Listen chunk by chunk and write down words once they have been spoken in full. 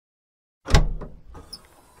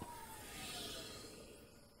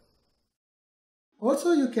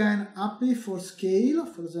Also, you can apply for scale.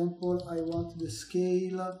 For example, I want the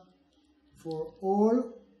scale for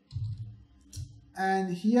all.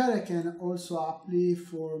 And here I can also apply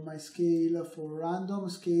for my scale for random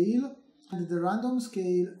scale. And the random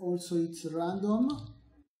scale also it's random.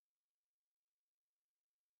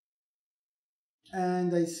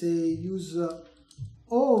 And I say use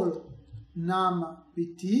all num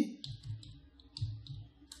pt.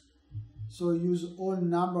 So use all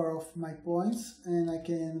number of my points, and I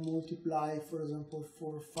can multiply, for example,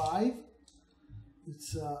 for 5.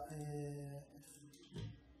 It's a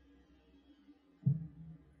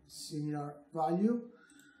similar value.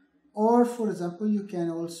 Or, for example, you can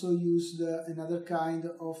also use another kind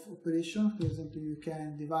of operation. For example, you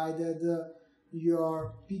can divide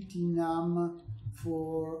your pt num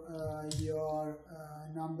for your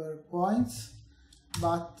number points,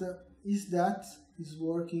 but that is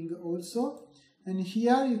working also. And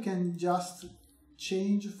here you can just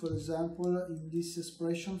change, for example, in this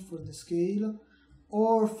expression for the scale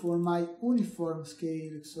or for my uniform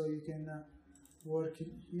scale. So you can work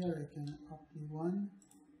here. I can apply 1.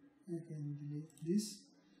 I can delete this.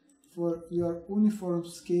 For your uniform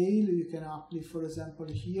scale, you can apply, for example,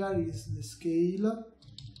 here is the scale,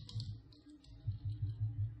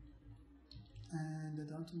 and I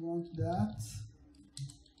don't want that.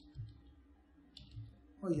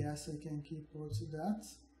 Oh yes, I can keep also that.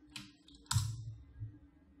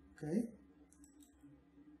 Okay.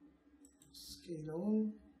 Scale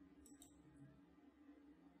all.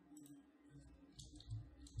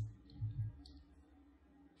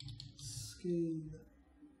 Scale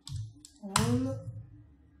all.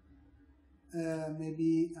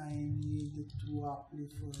 Maybe I need to apply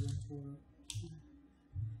for example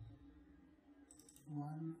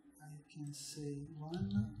 1. I can say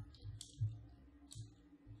 1.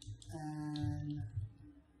 And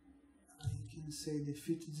I can say the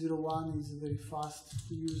fit01 is very fast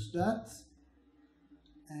to use that,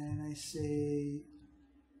 and I say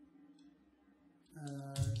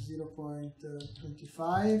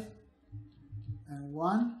 0.25 and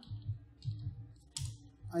 1.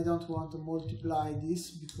 I don't want to multiply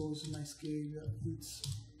this because my scale is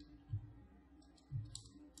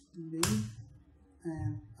big,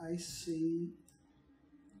 and I say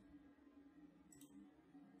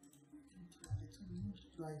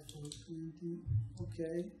multiply for 20.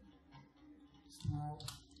 Okay, so now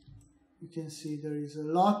you can see there is a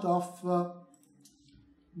lot of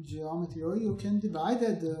geometry, or you can divide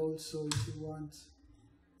it also if you want.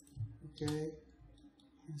 Okay,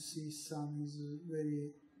 you can see some is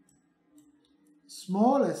very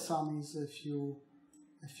small and some is a few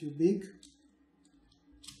big.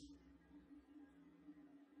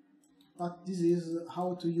 But this is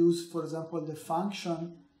how to use, for example, the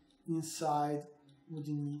function inside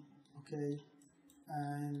Houdini, okay,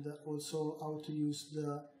 and also how to use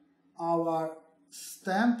our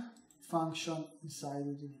stamp function inside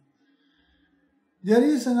Houdini. There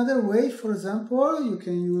is another way. For example, you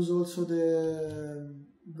can use also the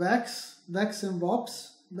VEX and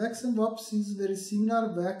VOPs. VEX and VOPs is very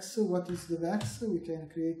similar. VEX, what is the VEX? We can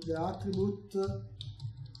create the attribute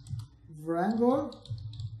wrangle.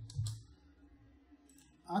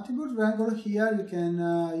 Attribute wrangle, here you can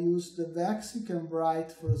use the VEX. You can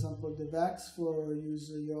write, for example, the VEX for use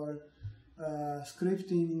your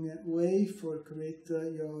scripting way for create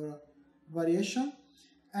your variation.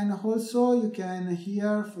 And also you can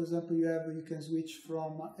here, for example, you can switch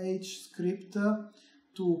from H script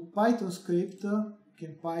to Python script. You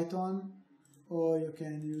can Python, or you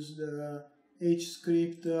can use the H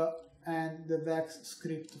script and the VEX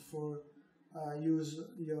script for use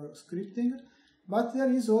your scripting. But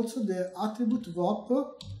there is also the attribute VOP.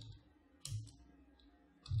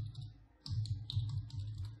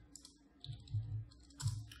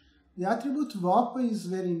 The attribute VOP is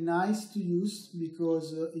very nice to use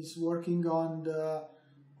because it's working on the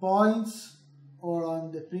points or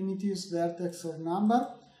on the primitives, vertex or number.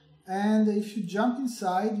 And if you jump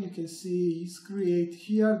inside, you can see it's create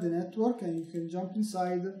here the network, and you can jump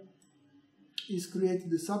inside, it's create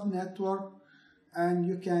the subnetwork, and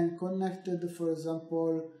you can connect it, for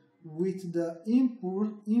example, with the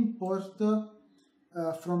import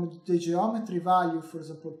from the geometry value, for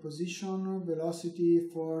example, position, velocity,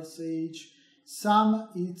 force, age. Some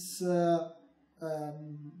it's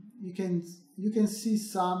you can see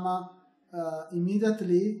some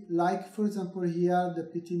immediately, like for example here the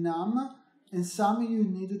pt num, and some you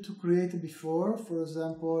need to create before. For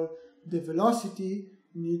example, the velocity,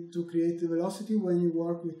 you need to create the velocity when you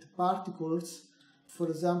work with particles, for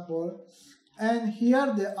example. And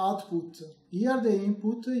here the output, here the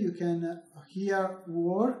input, you can here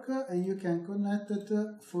work, and you can connect it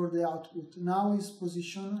for the output. Now is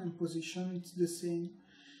position and position, it's the same.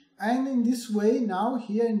 And in this way, now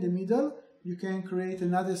here in the middle, you can create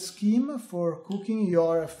another scheme for cooking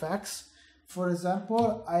your effects. For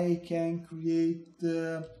example, I can create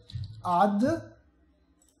add,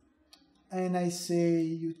 and I say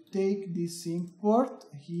you take this import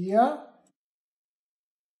here,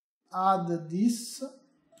 add this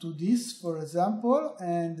to this, for example,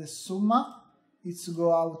 and the summa, it's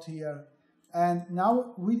go out here. And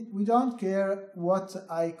now we don't care what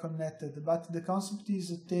I connected, but the concept is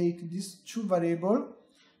to take these two variables,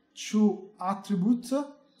 two attributes,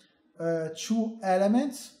 two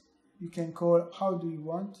elements, you can call how do you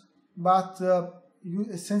want, but you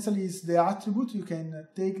essentially is the attribute. You can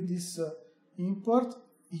take this import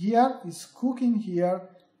here, is cooking here,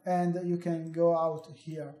 and you can go out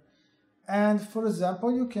here. And for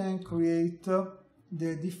example, you can create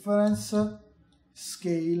the difference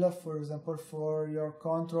scale, for example, for your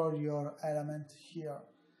control, your element here.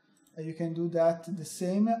 You can do that the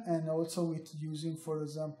same, and also with using, for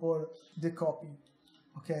example, the copy.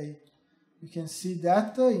 Okay, you can see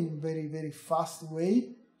that in very fast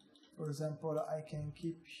way. For example, I can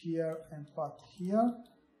keep here and put here,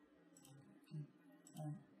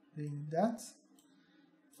 and doing that.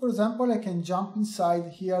 For example, I can jump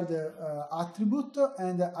inside here the attribute,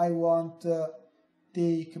 and I want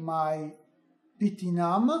take my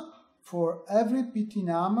ptnum for every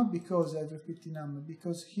ptnum,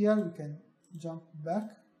 because here we can jump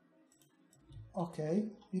back. Okay,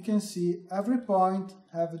 you can see every point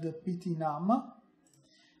have the ptnum.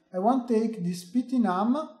 I want to take this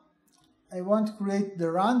ptnum, I want to create the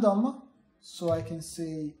random, so I can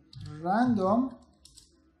say random.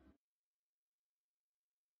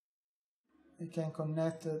 I can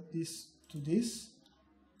connect this to this,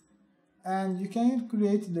 and you can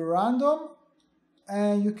create the random,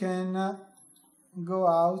 and you can go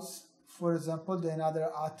out, for example, the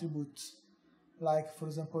another attributes, like for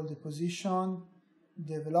example the position,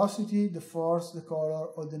 the velocity, the force, the color,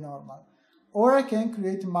 or the normal. Or I can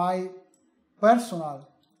create my personal.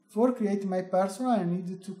 For create my personal, I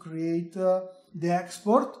need to create the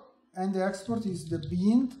export, and the export is the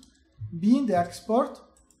bin the export.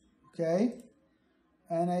 Okay,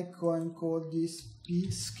 and I can call this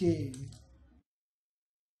p-scale.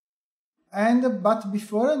 And but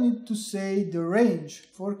before I need to say the range.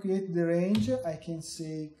 For create the range, I can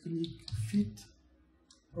say click fit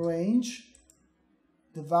range,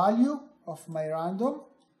 the value of my random,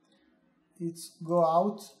 it's go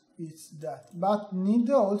out, it's that. But need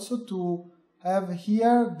also to have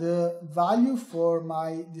here the value for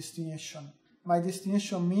my destination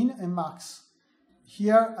min and max.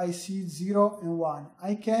 Here I see 0 and 1.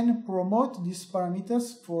 I can promote these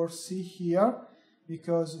parameters for see here,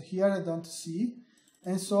 because here I don't see,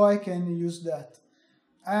 and so I can use that.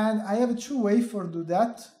 And I have two ways for do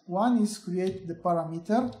that. One is create the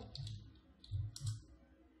parameter,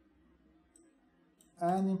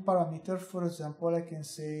 and in parameter, for example, I can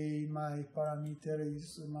say my parameter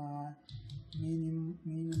is my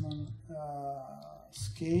minimum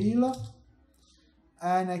scale,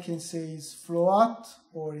 and I can say it's float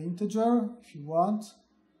or integer if you want,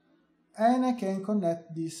 and I can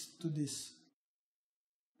connect this to this.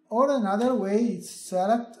 Or another way is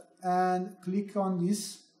select and click on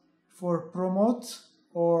this for promote,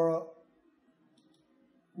 or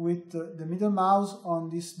with the middle mouse on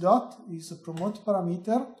this dot is a promote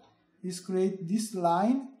parameter, is create this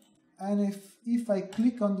line, and if I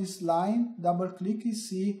click on this line, double click, you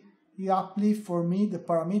see he apply for me the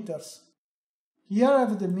parameters. Here I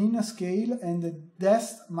have the min scale and the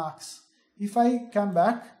dest max. If I come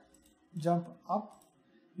back, jump up,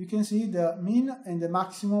 you can see the min and the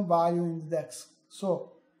maximum value in the dex.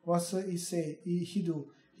 So what he say? He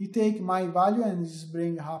do? He take my value and just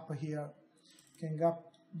bring up here. Can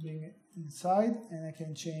bring it inside, and I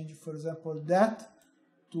can change, for example, that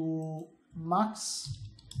to max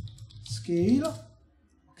scale.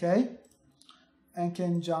 Okay, and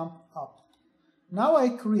can jump up. Now I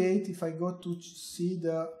create, if I go to see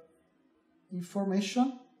the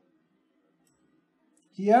information,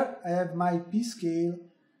 here I have my p-scale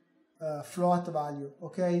float value.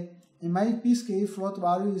 Okay, and my p-scale float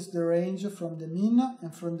value is the range from the min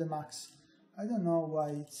and from the max. I don't know why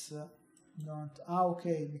it's not.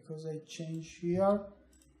 Okay, because I change here,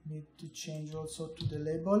 need to change also to the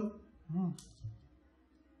label.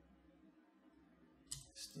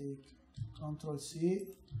 Let's take Ctrl C,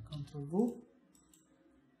 Ctrl V,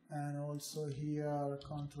 and also here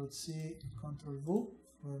Ctrl C, Ctrl V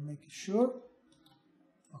for making sure.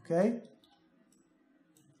 Okay,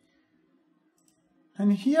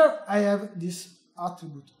 And here I have this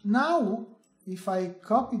attribute. Now, if I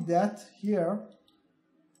copy that here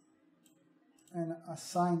and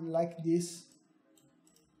assign like this,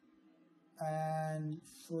 and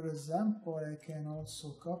for example, I can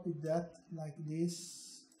also copy that like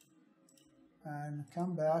this and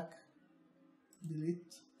come back,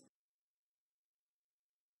 delete,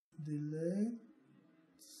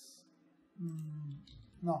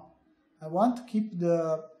 no, I want to keep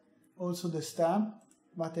also the stamp,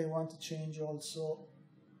 but I want to change also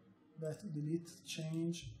that, delete,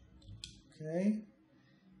 change, okay,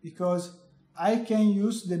 because I can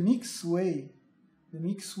use the mix way. The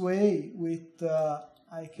mix way with,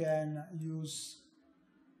 I can use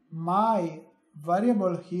my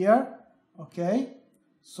variable here, okay,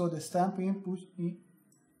 so the stamp input,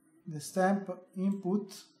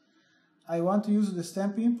 I want to use the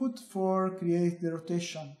stamp input for create the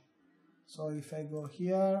rotation. So if I go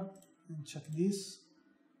here and check this,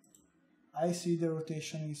 I see the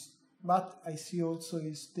rotation is, but I see also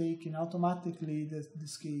is taking automatically the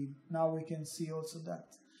scale. Now we can see also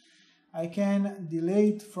that. I can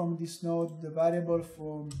delete from this node the variable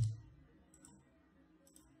from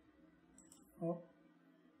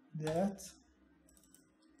that.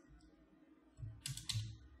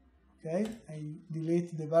 Okay, I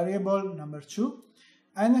delete the variable number 2.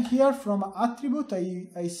 And here from attribute,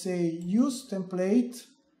 I say use template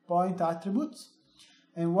point attribute.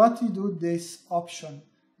 And what you do this option?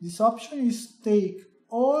 This option is take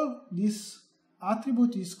all this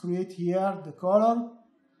attribute is create here the color,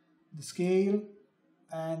 the scale,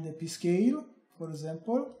 and the p-scale, for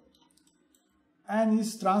example, and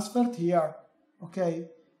is transferred here. Okay,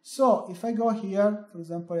 so if I go here, for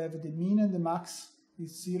example, I have the min and the max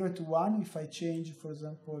is 0 to 1. If I change, for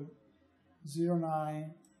example,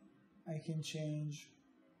 0.9, I can change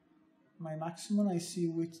my maximum. I see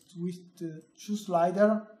with the 2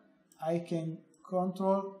 slider, I can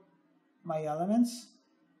control my elements,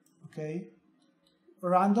 okay,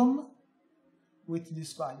 random with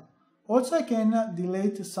this value. Also, I can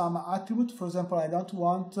delete some attribute. For example, I don't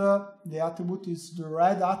want the attribute is the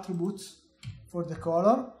red attribute for the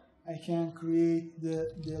color. I can create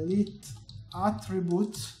the delete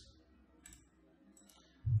attribute,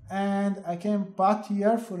 and I can put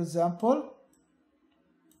here, for example,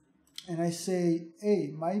 and I say,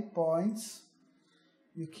 hey, my points,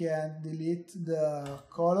 you can delete the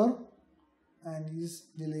color and is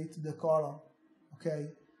delete the color,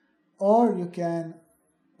 okay, or you can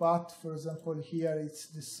put, for example, here it's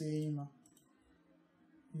the same,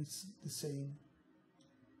 it's the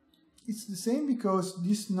same because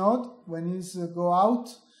this node, when it's go out,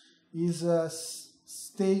 is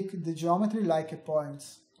take the geometry like a point,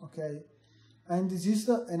 okay, and this is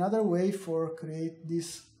another way for create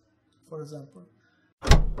this, for example.